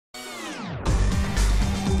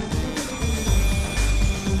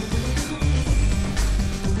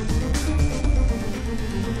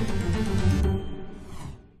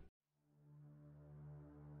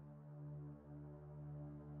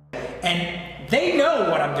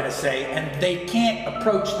know what I'm going to say, and they can't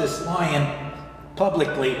approach this lion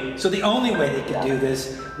publicly. So the only way they could do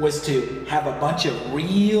this was to have a bunch of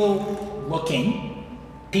real-looking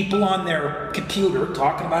people on their computer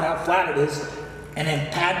talking about how flat it is, and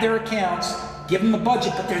then pad their accounts, give them a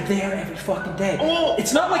budget, but they're there every fucking day. Oh.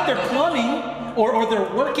 It's not like they're plumbing or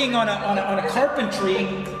they're working on a carpentry.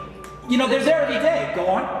 You know, they're there every day. Go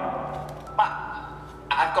on.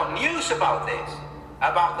 I've got news about this,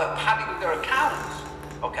 about the padding of their accounts.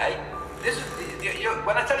 Okay, this is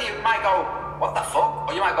when I tell you, you might go, "What the fuck?"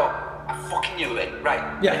 or you might go, "I fucking knew it." Right?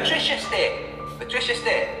 Yeah. Patricia State.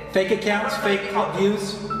 Fake accounts, fake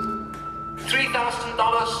views.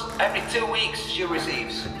 $3,000 every 2 weeks she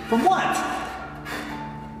receives. From what?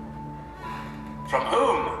 From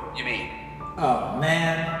whom, you mean? Oh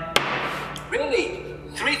man. Really?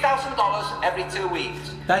 $3,000 every 2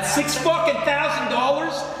 weeks. That's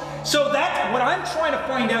 $6,000. So that's what I'm trying to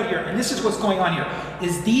find out here, and this is what's going on here,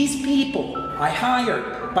 is these people I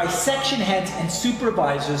hired by section heads and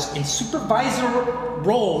supervisors in supervisor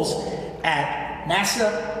roles at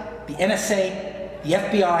NASA, the NSA, the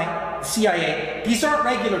FBI, the CIA. These aren't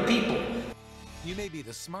regular people. You may be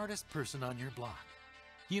the smartest person on your block.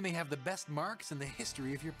 You may have the best marks in the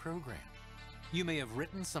history of your program. You may have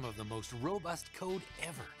written some of the most robust code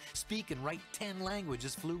ever, speak and write 10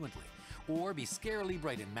 languages fluently, or be scarily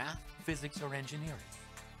bright in math, physics, or engineering.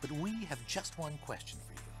 But we have just one question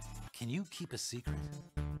for you. Can you keep a secret?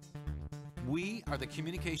 We are the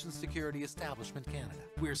Communications Security Establishment Canada.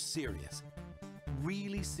 We're serious,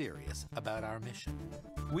 really serious about our mission.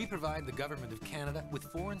 We provide the Government of Canada with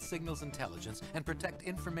foreign signals intelligence and protect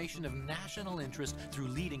information of national interest through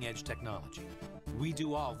leading-edge technology. We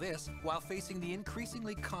do all this while facing the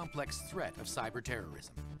increasingly complex threat of cyber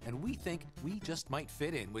terrorism, and we think we just might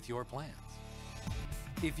fit in with your plans.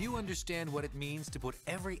 If you understand what it means to put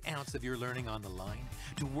every ounce of your learning on the line,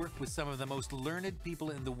 to work with some of the most learned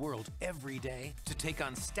people in the world every day, to take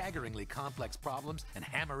on staggeringly complex problems and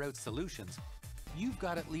hammer out solutions, you've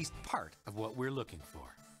got at least part of what we're looking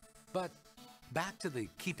for. But back to the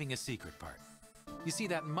keeping a secret part. You see,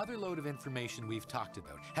 that motherlode of information we've talked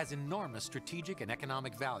about has enormous strategic and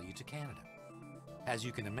economic value to Canada. As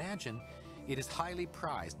you can imagine, it is highly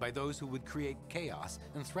prized by those who would create chaos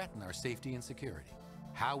and threaten our safety and security.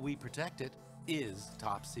 How we protect it is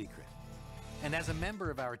top secret. And as a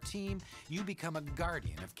member of our team, you become a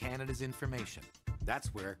guardian of Canada's information.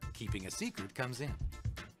 That's where keeping a secret comes in.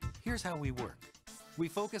 Here's how we work. We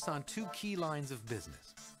focus on two key lines of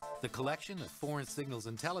business: the collection of foreign signals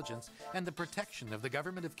intelligence and the protection of the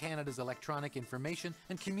Government of Canada's electronic information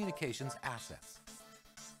and communications assets.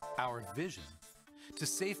 Our vision: to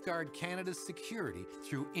safeguard Canada's security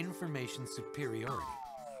through information superiority.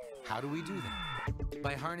 How do we do that?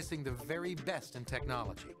 By harnessing the very best in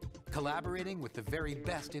technology, collaborating with the very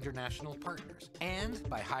best international partners, and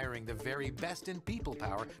by hiring the very best in people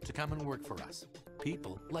power to come and work for us.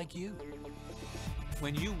 People like you.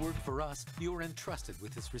 When you work for us, you are entrusted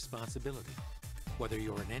with this responsibility. Whether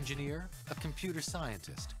you're an engineer, a computer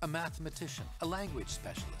scientist, a mathematician, a language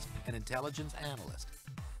specialist, an intelligence analyst,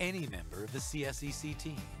 any member of the CSEC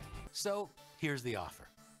team. So, here's the offer.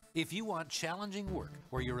 If you want challenging work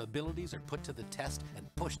where your abilities are put to the test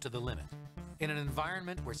and pushed to the limit, in an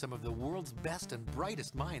environment where some of the world's best and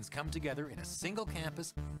brightest minds come together in a single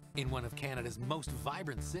campus in one of Canada's most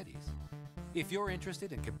vibrant cities, if you're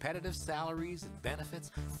interested in competitive salaries and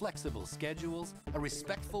benefits, flexible schedules, a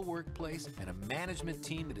respectful workplace, and a management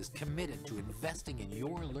team that is committed to investing in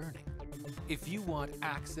your learning, if you want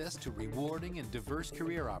access to rewarding and diverse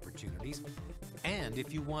career opportunities, and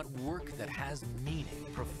if you want work that has meaning,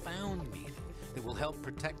 profound meaning, that will help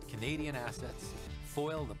protect Canadian assets,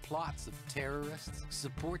 foil the plots of terrorists,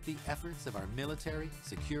 support the efforts of our military,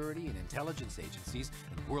 security, and intelligence agencies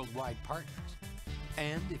and worldwide partners,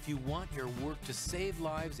 and if you want your work to save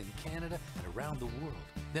lives in Canada and around the world,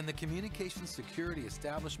 then the Communications Security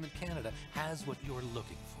Establishment Canada has what you're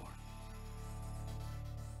looking for.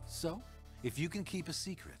 So, if you can keep a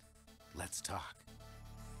secret, let's talk.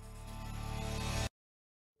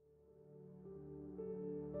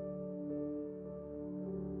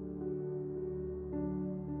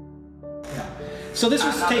 So this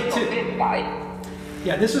was take two.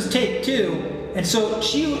 Yeah, this was take two. And so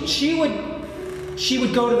she would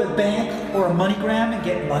go to the bank or a MoneyGram and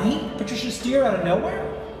get money, Patricia Steere, out of nowhere?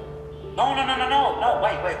 No,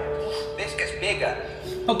 wait. This gets bigger.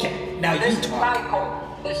 Okay, now you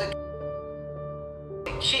talk. This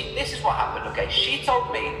is what happened, okay? She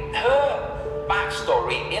told me her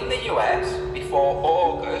backstory in the US before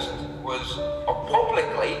August was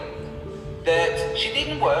publicly that she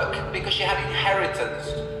didn't work because she had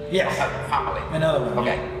inheritance Yes. Of her family. Another one.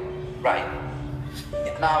 Okay. Right.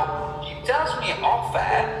 Now, she tells me off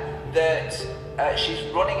air that she's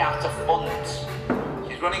running out of funds.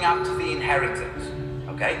 She's running out of the inheritance.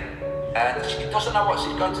 Okay? And she doesn't know what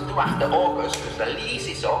she's going to do after August because the lease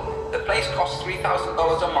is up, the place costs $3,000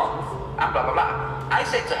 a month, and blah, blah, blah. I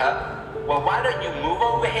say to her, well, why don't you move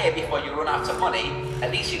over here before you run out of money?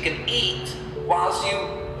 At least you can eat whilst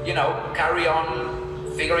you know, carry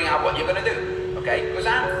on figuring out what you're going to do. Okay? Because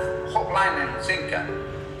I'm hook, line, and sinker.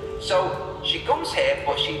 So she comes here,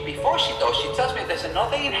 but before she does, she tells me there's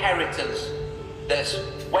another inheritance that's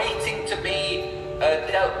waiting to be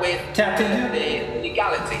dealt with. The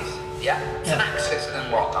legalities. Yeah, taxes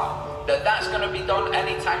and whatnot. That's going to be done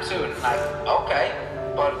anytime soon. Like, okay,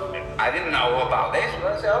 but I didn't know about this.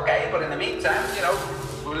 Well, I say, okay, but in the meantime, you know,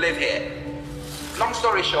 we'll live here. Long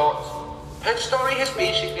story short, her story has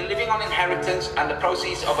been she's been living on inheritance and the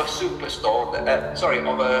proceeds of a superstore,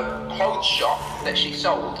 of a clothes shop that she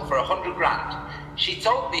sold for 100 grand. She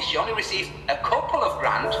told me she only received a couple of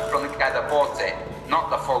grand from the guy that bought it, not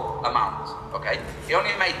the full amount. Okay, he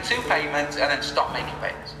only made 2 payments and then stopped making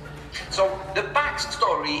payments. So the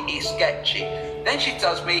backstory is sketchy. Then she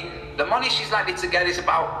tells me the money she's likely to get is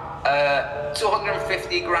about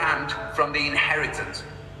 250 grand from the inheritance.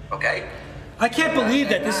 Okay? I can't believe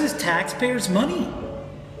that. This is taxpayers' money.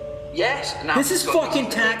 Yes. Now, this is fucking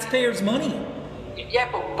taxpayers' money. Yeah,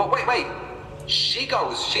 but wait. She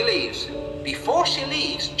leaves. Before she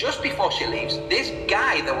leaves, just before she leaves, this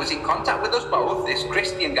guy that was in contact with us both, this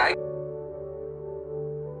Christian guy,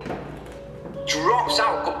 drops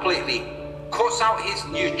out completely, cuts out his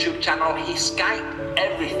YouTube channel, his Skype,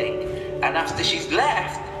 everything. And after she's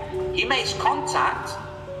left, he makes contact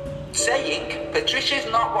saying Patricia's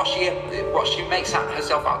not what she makes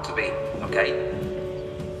herself out to be. Okay?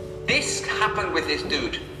 This happened with this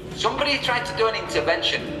dude. Somebody tried to do an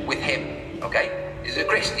intervention with him. Okay? He's a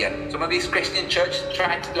Christian. Some of these Christian churches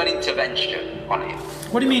tried to do an intervention on him.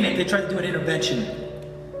 What do you mean they tried to do an intervention?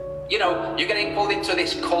 You know, you're getting pulled into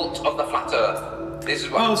this cult of the flat earth. This is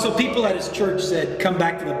what. Oh, so people at his church said, come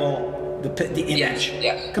back to the ball, the image.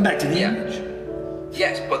 Yes. Come back to the image.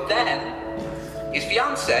 Yes, but then his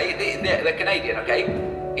fiance, the Canadian, okay?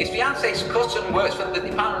 His fiance's cousin works for the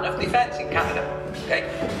Department of Defense in Canada, okay?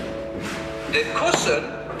 The cousin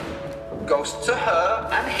goes to her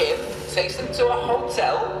and him, takes them to a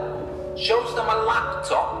hotel, shows them a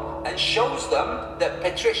laptop, and shows them that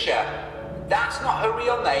Patricia, that's not her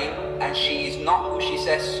real name, and she's not who she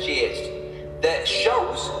says she is. That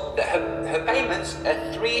shows that her payments are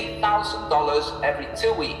 $3,000 every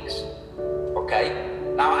 2 weeks. Okay?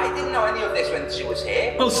 Now, I didn't know any of this when she was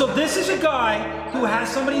here. Oh, so this is a guy who has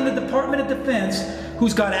somebody in the Department of Defense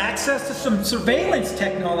who's got access to some surveillance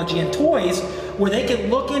technology and toys where they can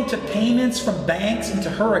look into payments from banks into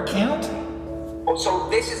her account? Oh, so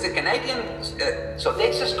this is the Canadian, so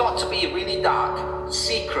this has got to be really dark,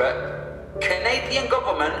 secret, Canadian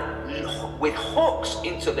government with hooks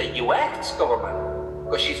into the US government,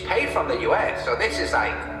 because she's paid from the US. So this is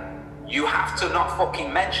like, you have to not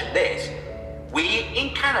fucking mention this. We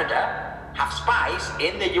in Canada have spies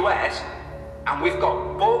in the US, and we've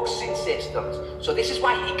got bugs in systems. So this is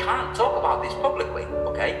why he can't talk about this publicly,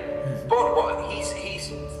 okay? But what he's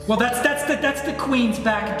well, that's the Queen's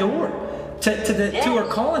back door to her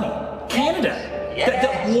colony, Canada.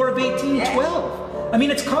 Yes. The War of 1812. Yes. I mean,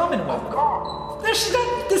 it's Commonwealth. Of course.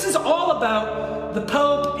 This is all about the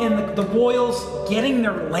Pope and the royals getting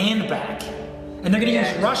their land back. And they're going to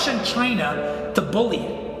use Russia and China to bully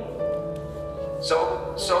it.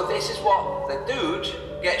 So this is what the dude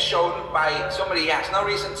gets shown by somebody he has no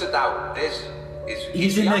reason to doubt.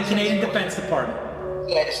 He's in the Canadian Defense Department.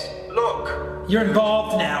 Yes, look. You're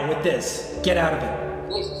involved now with this. Get out of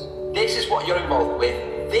it. This is what you're involved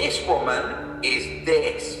with. This woman is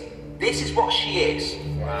this. This is what she is.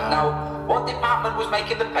 Wow. Now, what department was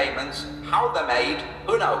making the payments, how they're made,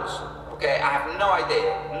 who knows? Okay, I have no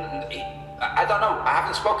idea. I don't know. I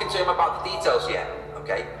haven't spoken to him about the details yet.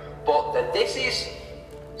 Okay, but this is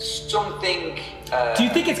something. Do you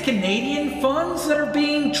think it's Canadian funds that are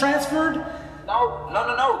being transferred?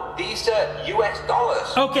 No. These are US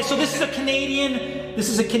dollars. Okay, so this is a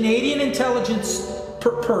Canadian intelligence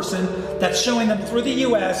person that's showing them through the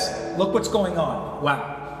US, look what's going on.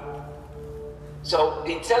 Wow. So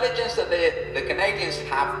the intelligence that the Canadians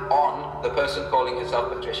have on the person calling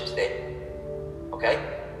herself Patricia Steer. Okay?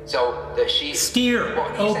 So that she steer,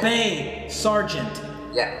 obey, sergeant.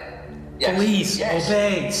 Yeah. Yes. Police, yes.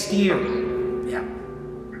 Obey, steer. Yeah.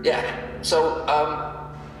 Yeah. So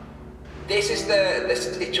this is the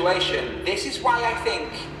situation. This is why I think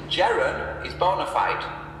Jaron is bona fide.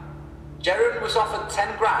 Jaron was offered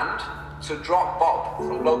 10 grand to drop Bob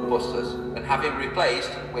from Globebusters and have him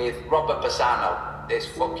replaced with Robert Bassano, this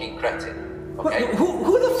fucking cretin. Okay?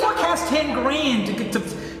 Who the fuck has 10 grand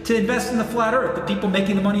to invest in the flat earth? The people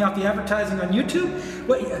making the money off the advertising on YouTube?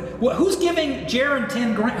 Who's giving Jaron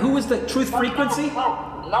 10 grand? Who was the Truth Frequency?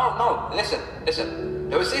 No, listen.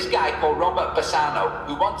 There was this guy called Robert Bassano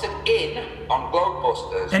who wanted in on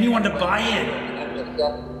Globebusters. And he wanted to buy in.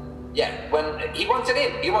 Yeah, when he wanted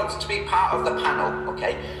in, he wanted to be part of the panel,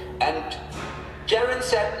 okay? And Jaron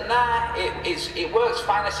said, nah, it works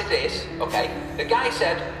fine as it is, okay? The guy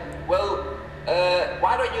said, well,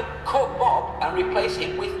 why don't you cut Bob and replace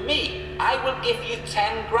him with me? I will give you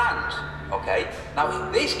 10 grand, okay? Now,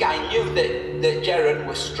 this guy knew that Jaron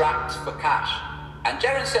was strapped for cash. And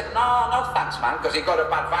Jaron said, no thanks, man, because he got a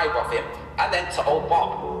bad vibe off him. And then told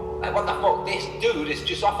Bob, like, what the fuck, this dude has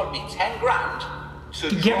just offered me 10 grand to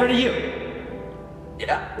get rid of you.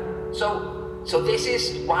 Yeah. So this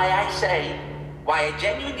is why I say, why I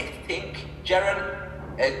genuinely think Jaron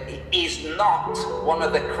is not one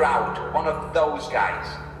of the crowd, one of those guys.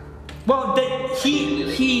 Well,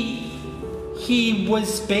 he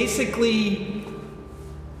was basically,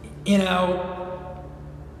 you know,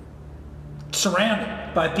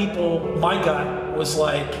 surrounded by people. My gut was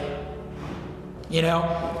like, you know,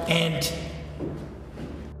 and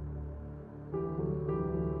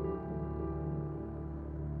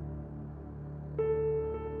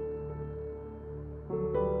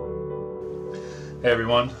hey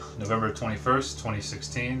everyone, November 21st,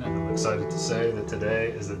 2016, and I'm excited to say that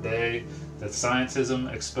today is the day that Scientism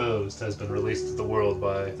Exposed has been released to the world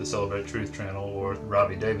by the Celebrate Truth channel, or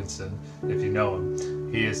Robbie Davidson, if you know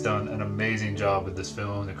him. He has done an amazing job with this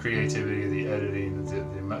film. The creativity, the editing, the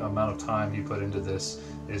amount of time he put into this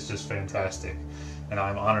is just fantastic. And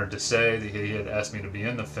I'm honored to say that he had asked me to be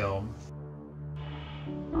in the film.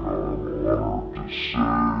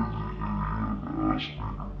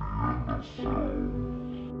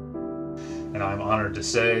 And I'm honored to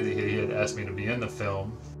say that he had asked me to be in the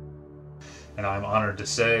film. And I'm honored to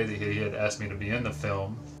say that he had asked me to be in the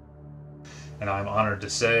film. And I'm honored to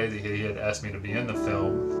say that he had asked me to be in the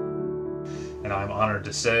film. And I'm honored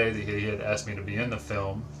to say that he had asked me to be in the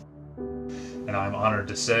film. And I'm honored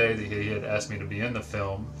to say that he had asked me to be in the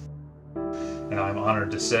film. And I'm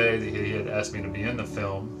honored to say that he had asked me to be in the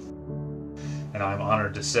film. And I'm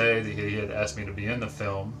honored to say that he had asked me to be in the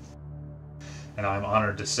film. And I'm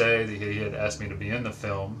honored to say that he had asked me to be in the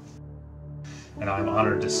film. And I'm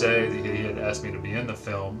honored to say that he had asked me to be in the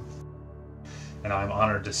film. And I'm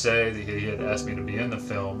honored to say that he had asked me to be in the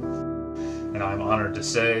film. And I'm honored to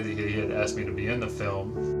say that he had asked me to be in the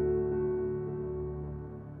film.